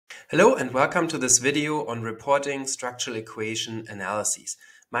Hello and welcome to this video on reporting structural equation analyses.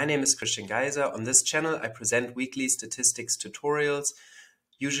 My name is Geiser. On this channel I present weekly statistics tutorials,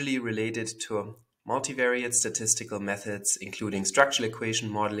 usually related to multivariate statistical methods, including structural equation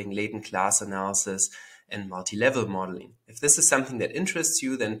modeling, latent class analysis, and multi-level modeling. If this is something that interests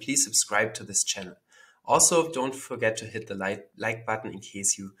you, then please subscribe to this channel. Also, don't forget to hit the like button in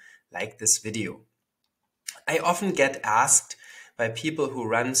case you like this video. I often get asked by people who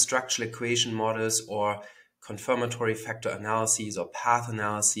run structural equation models or confirmatory factor analyses or path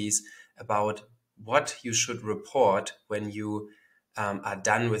analyses about what you should report when you are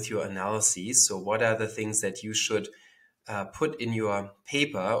done with your analyses. So what are the things that you should put in your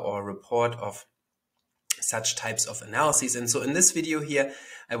paper or report of such types of analyses? And so in this video here,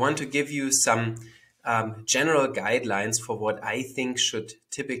 I want to give you some general guidelines for what I think should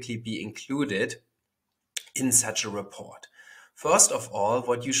typically be included in such a report. First of all,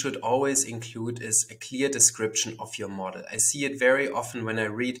 what you should always include is a clear description of your model. I see it very often when I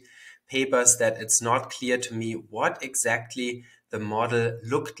read papers that it's not clear to me what exactly the model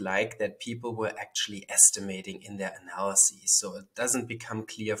looked like that people were actually estimating in their analyses. So it doesn't become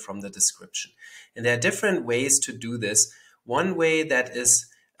clear from the description. And there are different ways to do this. One way that is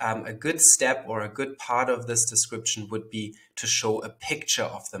a good step or a good part of this description would be to show a picture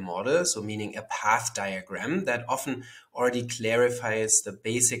of the model, so meaning a path diagram that often already clarifies the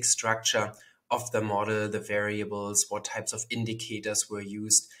basic structure of the model, the variables, what types of indicators were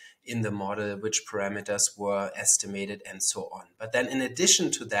used in the model, which parameters were estimated, and so on. But then in addition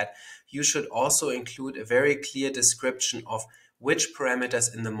to that, you should also include a very clear description of which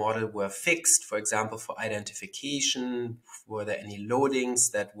parameters in the model were fixed, for example, for identification. Were there any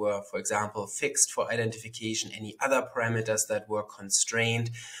loadings that were, for example, fixed for identification? Any other parameters that were constrained?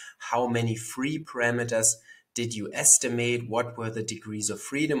 How many free parameters did you estimate? What were the degrees of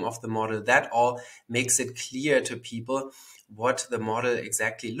freedom of the model? That all makes it clear to people what the model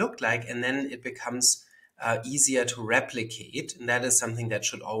exactly looked like, and then it becomes easier to replicate. And that is something that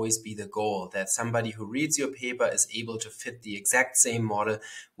should always be the goal, that somebody who reads your paper is able to fit the exact same model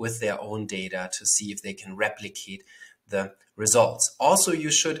with their own data to see if they can replicate the results. Also,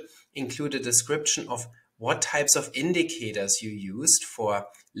 you should include a description of what types of indicators you used for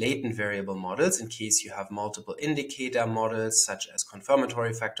latent variable models in case you have multiple indicator models, such as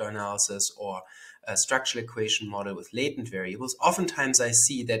confirmatory factor analysis or a structural equation model with latent variables. Oftentimes I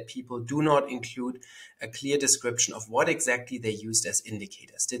see that people do not include a clear description of what exactly they used as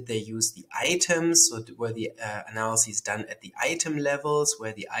indicators. Did they use the items? So were the analyses done at the item levels,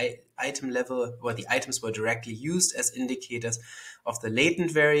 where the item level, where the items were directly used as indicators of the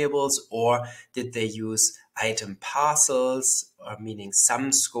latent variables, or did they use item parcels, or meaning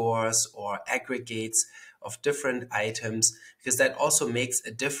sum scores or aggregates of different items? Because that also makes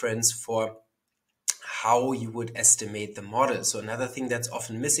a difference for how you would estimate the model. So another thing that's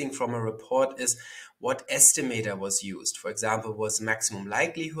often missing from a report is what estimator was used. For example, was maximum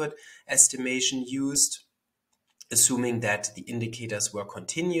likelihood estimation used, assuming that the indicators were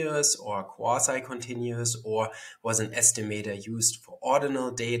continuous or quasi-continuous, or was an estimator used for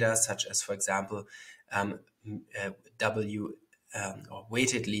ordinal data, such as, for example, or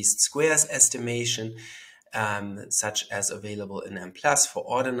weighted least squares estimation, such as available in Mplus for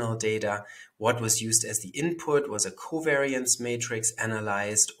ordinal data. What was used as the input? Was a covariance matrix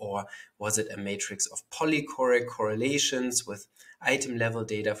analyzed, or was it a matrix of polychoric correlations with item level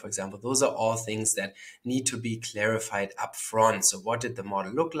data, for example? Those are all things that need to be clarified up front. So what did the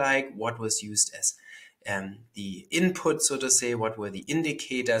model look like? What was used as the input, so to say? What were the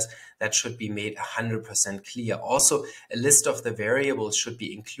indicators? That should be made 100% clear. Also, a list of the variables should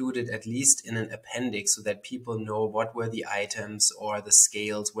be included at least in an appendix so that people know what were the items or the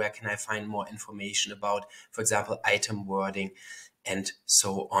scales, where can I find more information about, for example, item wording, and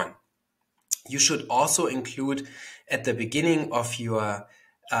so on. You should also include at the beginning of your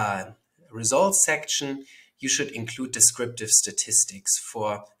results section, you should include descriptive statistics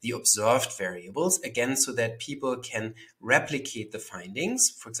for the observed variables, again, so that people can replicate the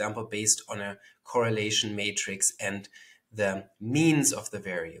findings, for example, based on a correlation matrix and the means of the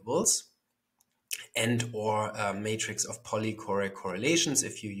variables, and or a matrix of polychoric correlations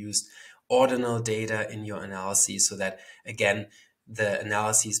if you used ordinal data in your analyses, so that, again, the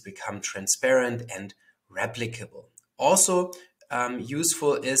analyses become transparent and replicable. Also,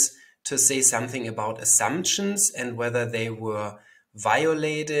 useful is to say something about assumptions and whether they were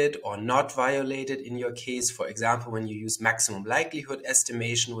violated or not violated in your case. For example, when you use maximum likelihood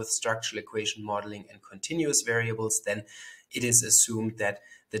estimation with structural equation modeling and continuous variables, then it is assumed that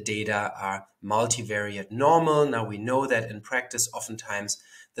the data are multivariate normal. Now we know that in practice, oftentimes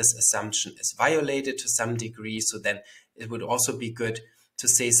this assumption is violated to some degree. So then it would also be good to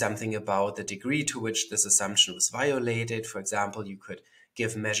say something about the degree to which this assumption was violated. For example, you could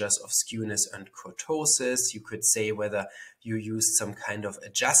give measures of skewness and kurtosis. You could say whether you used some kind of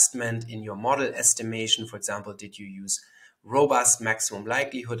adjustment in your model estimation. For example, did you use robust maximum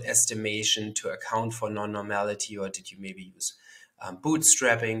likelihood estimation to account for non-normality, or did you maybe use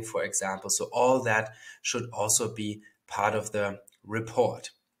bootstrapping, for example? So all that should also be part of the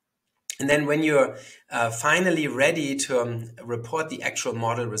report. And then when you're finally ready to report the actual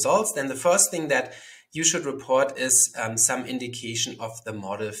model results, then the first thing that you should report is some indication of the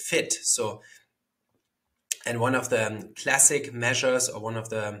model fit. So, and one of the classic measures, or one of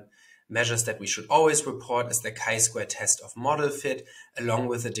the measures that we should always report, is the chi-square test of model fit, along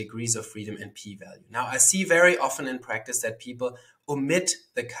with the degrees of freedom and p-value. Now, I see very often in practice that people omit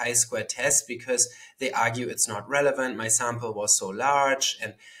the chi-square test because they argue it's not relevant. My sample was so large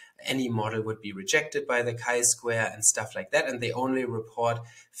and any model would be rejected by the chi-square and stuff like that. And they only report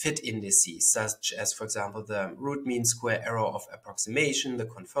fit indices, such as, for example, the root mean square error of approximation, the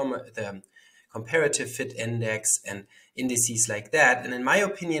comparative fit index, and indices like that. And in my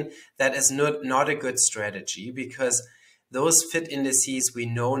opinion, that is not a good strategy, because those fit indices, we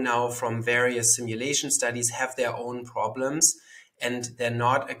know now from various simulation studies, have their own problems, and they're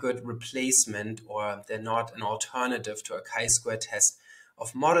not a good replacement, or they're not an alternative to a chi-square test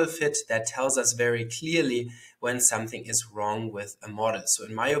of model fit that tells us very clearly when something is wrong with a model. So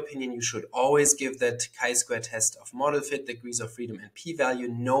in my opinion, you should always give that chi-square test of model fit, degrees of freedom, and p-value,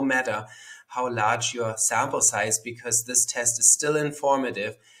 no matter how large your sample size, because this test is still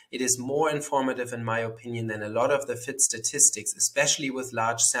informative. It is more informative, in my opinion, than a lot of the fit statistics, especially with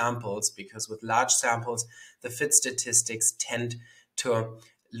large samples, because with large samples, the fit statistics tend to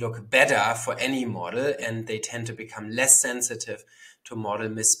look better for any model, and they tend to become less sensitive to model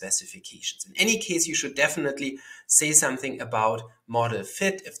misspecifications. In any case, you should definitely say something about model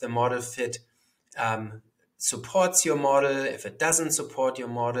fit. If the model fit supports your model, if it doesn't support your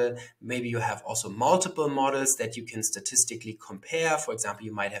model, maybe you have also multiple models that you can statistically compare. For example,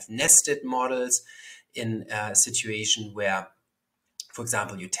 you might have nested models in a situation where, for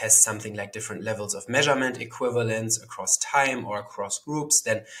example, you test something like different levels of measurement equivalence across time or across groups.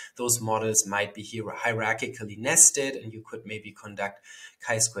 Then those models might be hierarchically nested, and you could maybe conduct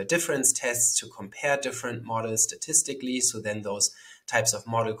chi-square difference tests to compare different models statistically. So then those types of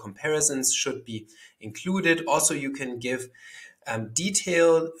model comparisons should be included. Also, you can give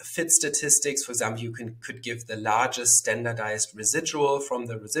detailed fit statistics. For example, you could give the largest standardized residual from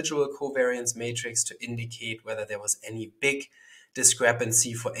the residual covariance matrix to indicate whether there was any big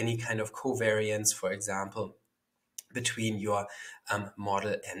discrepancy for any kind of covariance, for example, between your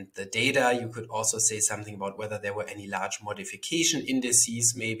model and the data. You could also say something about whether there were any large modification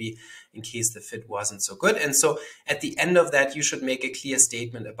indices, maybe in case the fit wasn't so good. And so at the end of that, you should make a clear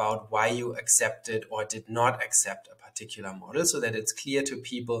statement about why you accepted or did not accept a particular model, so that it's clear to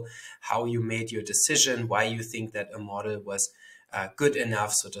people how you made your decision, why you think that a model was good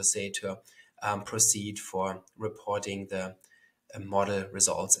enough, so to say, to proceed for reporting the model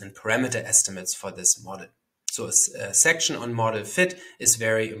results and parameter estimates for this model. So a section on model fit is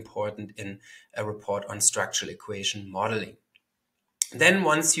very important in a report on structural equation modeling. Then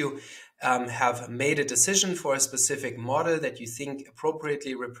once you have made a decision for a specific model that you think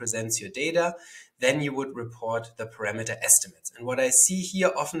appropriately represents your data, then you would report the parameter estimates. And what I see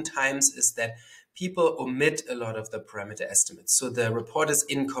here oftentimes is that people omit a lot of the parameter estimates. So the report is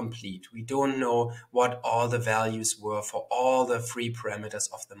incomplete. We don't know what all the values were for all the free parameters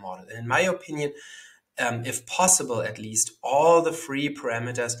of the model. And in my opinion, if possible, at least, all the free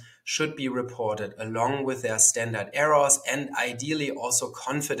parameters should be reported along with their standard errors, and ideally also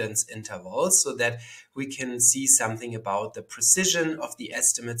confidence intervals, so that we can see something about the precision of the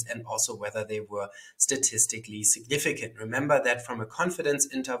estimates and also whether they were statistically significant. Remember that from a confidence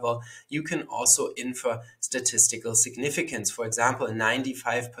interval, you can also infer statistical significance. For example, a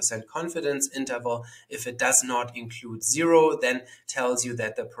 95% confidence interval, if it does not include 0, then tells you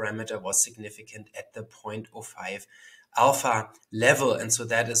that the parameter was significant at the 0.05 alpha level. And so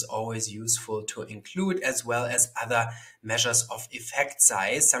that is always useful to include, as well as other measures of effect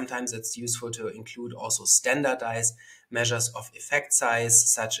size. Sometimes it's useful to include also standardized measures of effect size,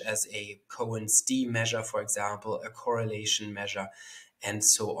 such as a Cohen's d measure, for example, a correlation measure, and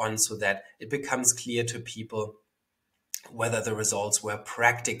so on, so that it becomes clear to people whether the results were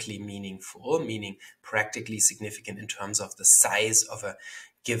practically meaningful, meaning practically significant in terms of the size of a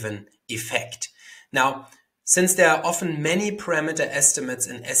given effect. Now, since there are often many parameter estimates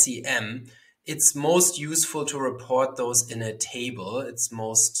in SEM, it's most useful to report those in a table. It's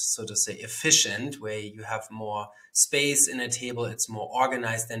most, so to say, efficient, where you have more space in a table. It's more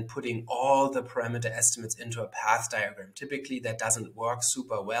organized than putting all the parameter estimates into a path diagram. Typically, that doesn't work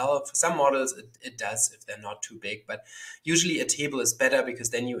super well. For some models, it does if they're not too big. But usually a table is better because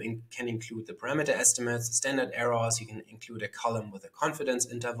then you can include the parameter estimates, the standard errors. You can include a column with a confidence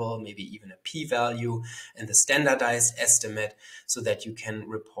interval, maybe even a p-value, and the standardized estimate, so that you can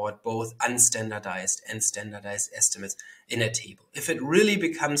report both unstandardized and standardized estimates in a table. If it really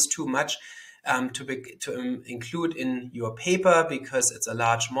becomes too much to include in your paper because it's a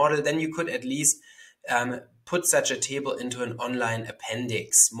large model, then you could at least put such a table into an online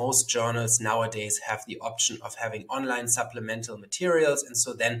appendix. Most journals nowadays have the option of having online supplemental materials, and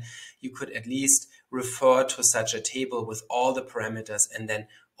so then you could at least refer to such a table with all the parameters and then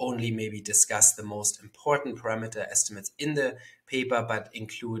only maybe discuss the most important parameter estimates in the paper, but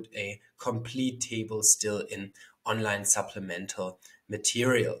include a complete table still in online supplemental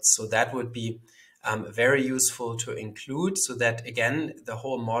materials. So that would be very useful to include, so that again the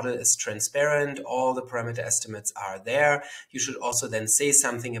whole model is transparent, all the parameter estimates are there. You should also then say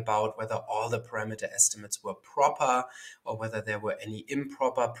something about whether all the parameter estimates were proper or whether there were any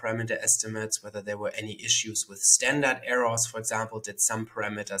improper parameter estimates, whether there were any issues with standard errors. For example, did some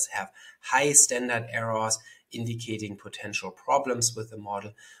parameters have high standard errors indicating potential problems with the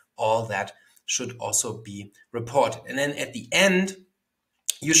model? All that should also be reported. And then at the end,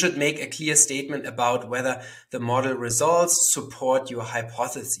 you should make a clear statement about whether the model results support your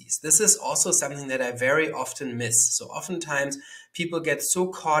hypotheses. This is also something that I very often miss. So oftentimes people get so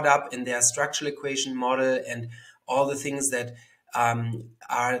caught up in their structural equation model and all the things that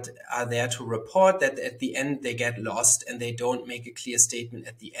are there to report that at the end they get lost and they don't make a clear statement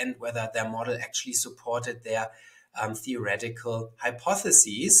at the end whether their model actually supported their theoretical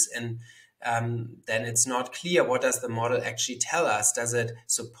hypotheses. And then it's not clear, what does the model actually tell us? Does it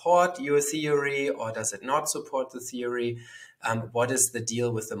support your theory or does it not support the theory? What is the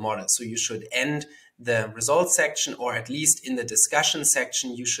deal with the model? So you should end the results section, or at least in the discussion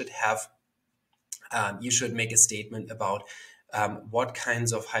section, you should have you should make a statement about what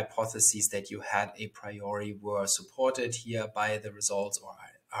kinds of hypotheses that you had a priori were supported here by the results, or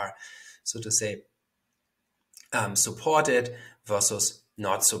are so to say supported versus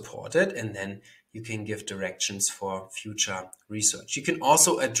not supported, and then you can give directions for future research. You can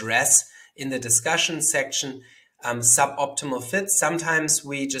also address in the discussion section suboptimal fits. Sometimes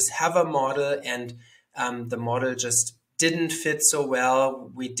we just have a model and the model just didn't fit so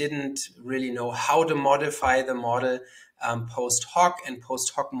well. We didn't really know how to modify the model post hoc, and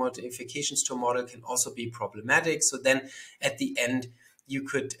post hoc modifications to a model can also be problematic. So then at the end, you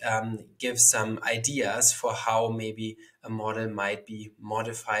could give some ideas for how maybe a model might be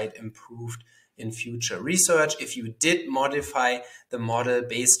modified, improved in future research. If you did modify the model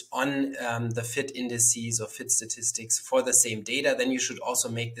based on the fit indices or fit statistics for the same data, then you should also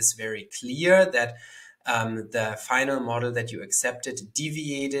make this very clear that the final model that you accepted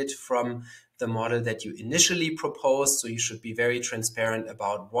deviated from the model that you initially proposed. So you should be very transparent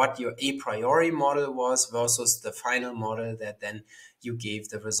about what your a priori model was versus the final model that then you gave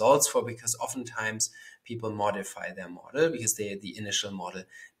the results for, because oftentimes people modify their model because the initial model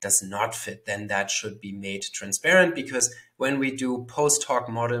does not fit. Then that should be made transparent, because when we do post hoc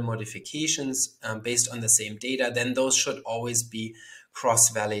model modifications based on the same data, then those should always be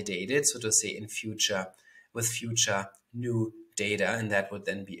cross-validated, so to say, in future with future new data, and that would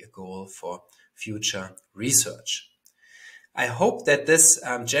then be a goal for future research. I hope that this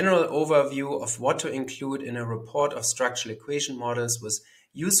general overview of what to include in a report of structural equation models was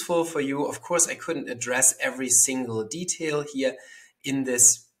useful for you. Of course, I couldn't address every single detail here in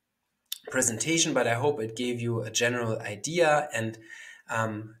this presentation, but I hope it gave you a general idea. And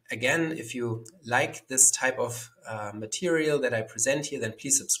again, if you like this type of material that I present here, then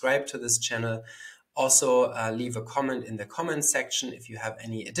please subscribe to this channel. Also, leave a comment in the comment section if you have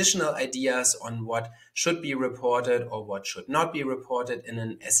any additional ideas on what should be reported or what should not be reported in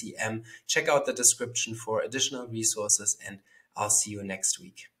an SEM. Check out the description for additional resources, and I'll see you next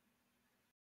week.